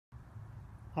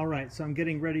Alright, so I'm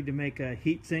getting ready to make a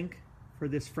heat sink for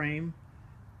this frame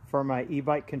for my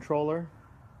e-bike controller.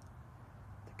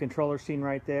 The controller seen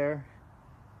right there.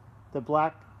 The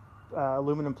black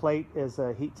aluminum plate is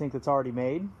a heat sink that's already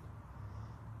made.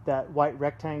 That white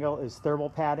rectangle is thermal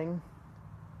padding.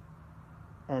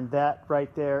 And that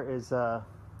right there is a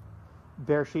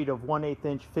bare sheet of 1/8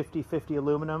 inch 50/50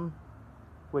 aluminum,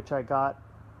 which I got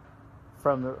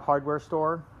from the hardware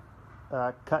store.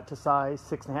 Cut to size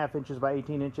 6.5 inches by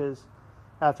 18 inches.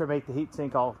 After I make the heat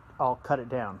sink, I'll cut it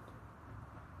down.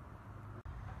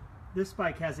 This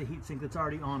bike has a heat sink that's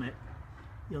already on it.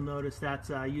 You'll notice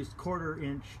that's I used 1/4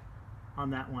 inch on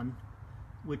that one,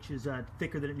 which is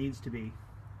thicker than it needs to be.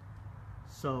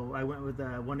 So I went with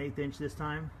 1/8 inch this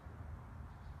time.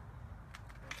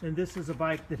 And this is a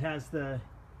bike that has the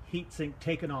heat sink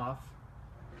taken off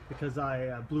because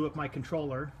I blew up my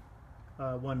controller.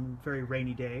 One very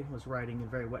rainy day, was riding in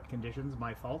very wet conditions,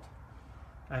 my fault.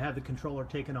 I had the controller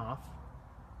taken off.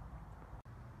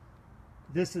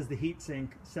 This is the heat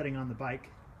sink setting on the bike.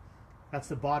 That's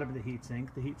the bottom of the heat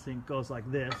sink. The heat sink goes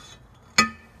like this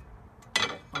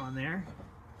on there,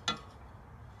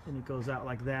 and it goes out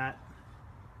like that,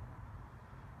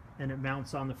 and it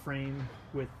mounts on the frame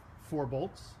with 4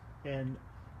 bolts, and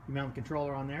you mount the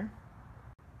controller on there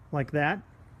like that.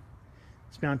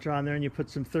 It's mounted on there, and you put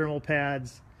some thermal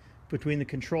pads between the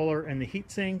controller and the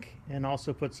heatsink, and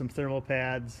also put some thermal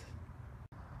pads.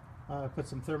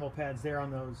 There on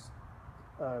those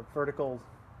vertical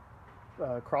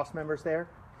cross members there.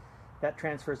 That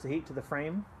transfers the heat to the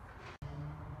frame.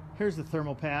 Here's the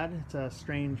thermal pad. It's a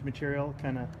strange material,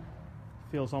 kind of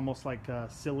feels almost like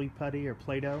silly putty or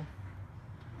Play-Doh.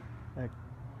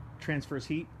 Transfers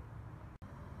heat.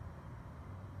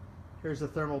 Here's the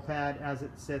thermal pad as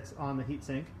it sits on the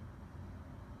heatsink.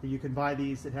 You can buy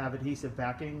these that have adhesive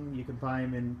backing. You can buy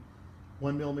them in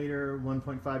 1mm,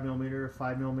 1.5mm,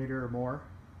 5mm or more.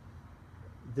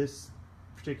 This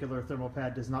particular thermal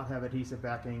pad does not have adhesive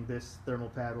backing. This thermal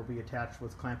pad will be attached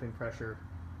with clamping pressure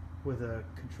with a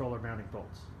controller mounting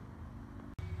bolts.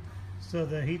 So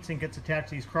the heatsink gets attached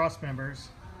to these cross members.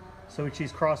 So each of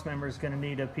these cross members is going to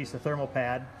need a piece of thermal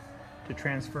pad to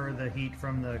transfer the heat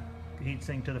from the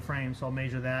heatsink to the frame, so I'll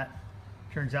measure that.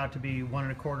 Turns out to be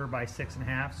 1¼ by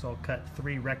 6.5, so I'll cut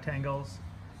 3 rectangles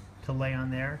to lay on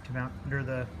there to mount under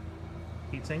the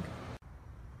heatsink.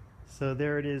 So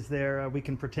there it is there. We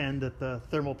can pretend that the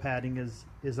thermal padding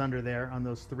is under there on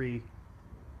those 3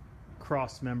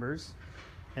 cross members,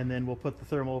 and then we'll put the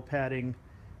thermal padding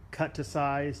cut to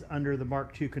size under the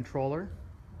Mark II controller.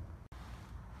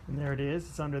 And there it is,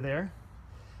 it's under there.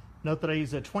 Note that I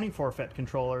use a 24 FET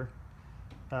controller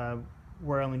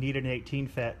where I only needed an 18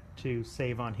 FET to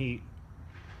save on heat,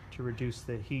 to reduce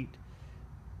the heat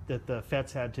that the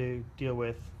FETs had to deal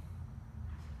with.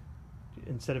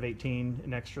 Instead of 18,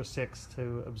 an extra 6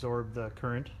 to absorb the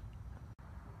current.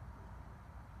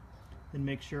 Then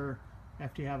make sure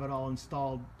after you have it all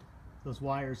installed, those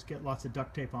wires get lots of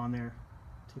duct tape on there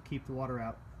to keep the water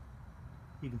out.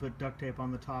 You can put duct tape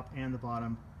on the top and the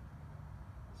bottom,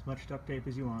 as much duct tape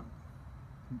as you want.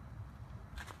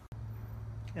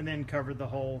 And then cover the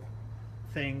whole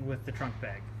thing with the trunk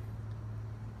bag,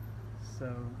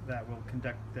 so that will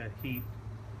conduct the heat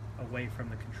away from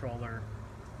the controller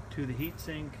to the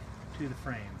heatsink to the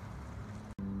frame.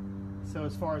 So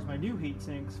as far as my new heat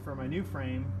sinks for my new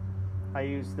frame, I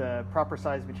use the proper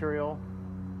size material,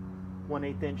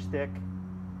 1/8 inch thick.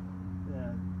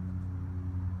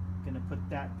 Gonna put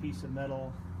that piece of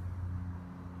metal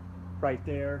right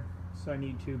there, so I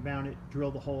need to mount it,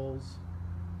 drill the holes,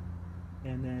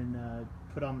 and then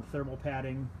put on the thermal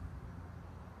padding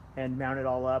and mount it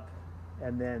all up,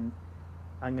 and then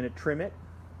I'm going to trim it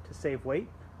to save weight.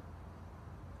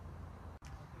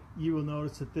 You will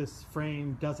notice that this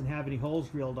frame doesn't have any holes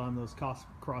drilled on those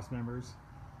cross members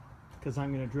because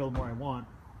I'm going to drill them where I want.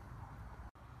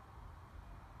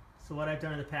 So what I've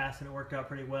done in the past, and it worked out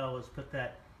pretty well, is put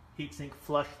that heatsink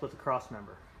flush with the cross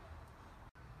member.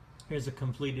 Here's a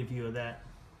completed view of that.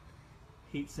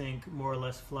 Heatsink more or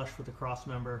less flush with the cross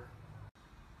member,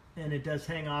 and it does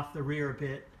hang off the rear a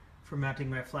bit for mounting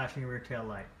my flashing rear tail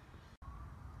light.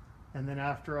 And then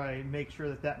after I make sure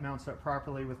that that mounts up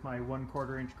properly with my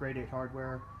 1/4 inch grade 8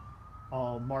 hardware,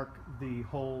 I'll mark the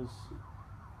holes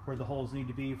where the holes need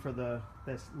to be for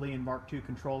this Lean Mark II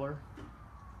controller.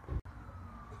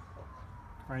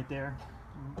 Right there.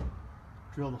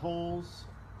 Drill the holes.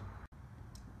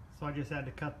 So I just had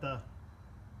to cut the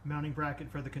mounting bracket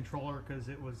for the controller because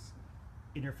it was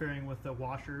interfering with the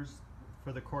washers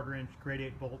for the 1/4 inch grade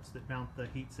 8 bolts that mount the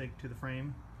heatsink to the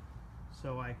frame.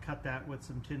 So I cut that with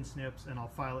some tin snips, and I'll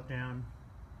file it down,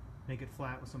 make it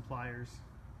flat with some pliers,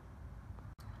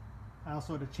 I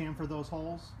also had to chamfer those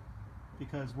holes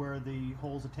because where the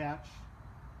holes attach,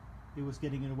 it was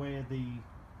getting in the way of the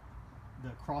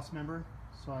cross member.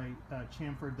 So I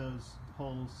chamfered those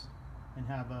holes and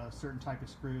have a certain type of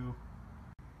screw.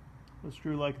 A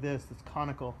screw like this that's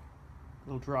conical.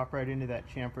 It'll drop right into that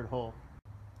chamfered hole.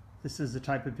 This is the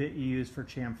type of bit you use for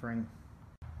chamfering.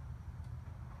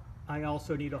 I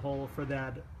also need a hole for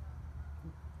that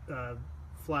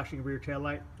flashing rear tail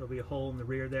light. There'll be a hole in the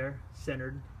rear there,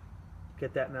 centered.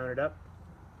 Get that mounted up.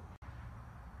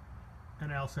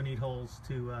 And I also need holes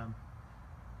to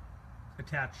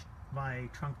attach my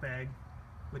trunk bag,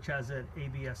 which has an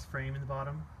ABS frame in the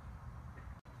bottom.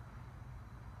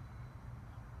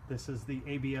 This is the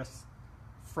ABS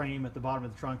frame at the bottom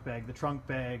of the trunk bag. The trunk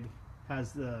bag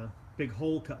has the big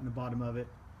hole cut in the bottom of it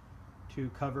to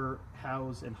cover,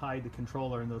 house, and hide the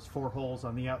controller, and those 4 holes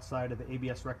on the outside of the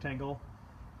ABS rectangle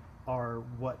are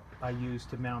what I use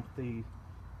to mount the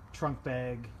trunk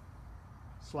bag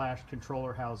 /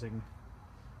 controller housing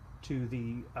to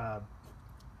the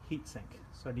heat sink.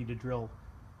 So I need to drill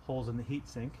holes in the heat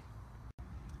sink.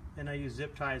 And I use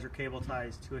zip ties or cable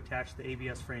ties to attach the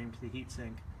ABS frame to the heat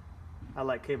sink. I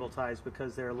like cable ties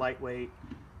because they're lightweight,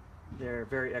 they're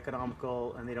very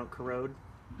economical, and they don't corrode.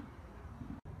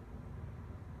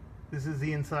 This is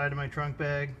the inside of my trunk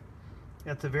bag.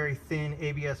 That's a very thin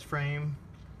ABS frame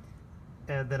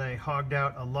that I hogged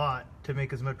out a lot to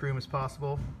make as much room as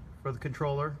possible for the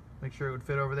controller, make sure it would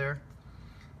fit over there.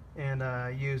 And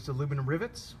I used aluminum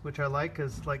rivets, which I like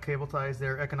because, like cable ties,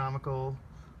 they're economical,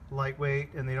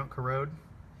 lightweight, and they don't corrode.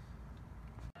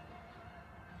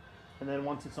 And then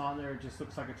once it's on there, it just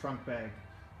looks like a trunk bag.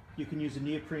 You can use a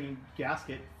neoprene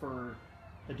gasket for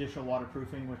additional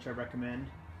waterproofing, which I recommend.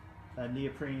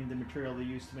 Neoprene, the material they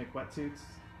use to make wetsuits,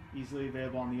 easily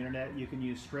available on the internet. You can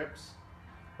use strips,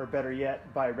 or better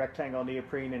yet, buy rectangle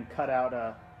neoprene and cut out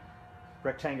a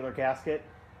rectangular gasket.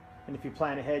 And if you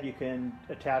plan ahead, you can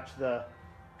attach the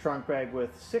trunk bag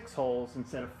with 6 holes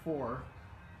instead of 4.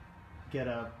 Get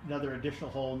another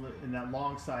additional hole in that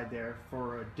long side there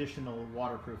for additional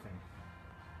waterproofing.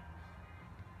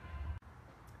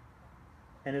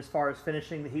 And as far as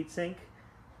finishing the heatsink,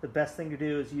 the best thing to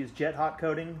do is use jet hot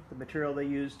coating, the material they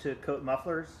use to coat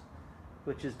mufflers,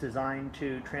 which is designed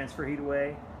to transfer heat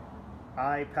away.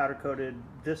 I powder coated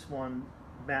this one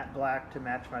matte black to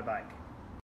match my bike.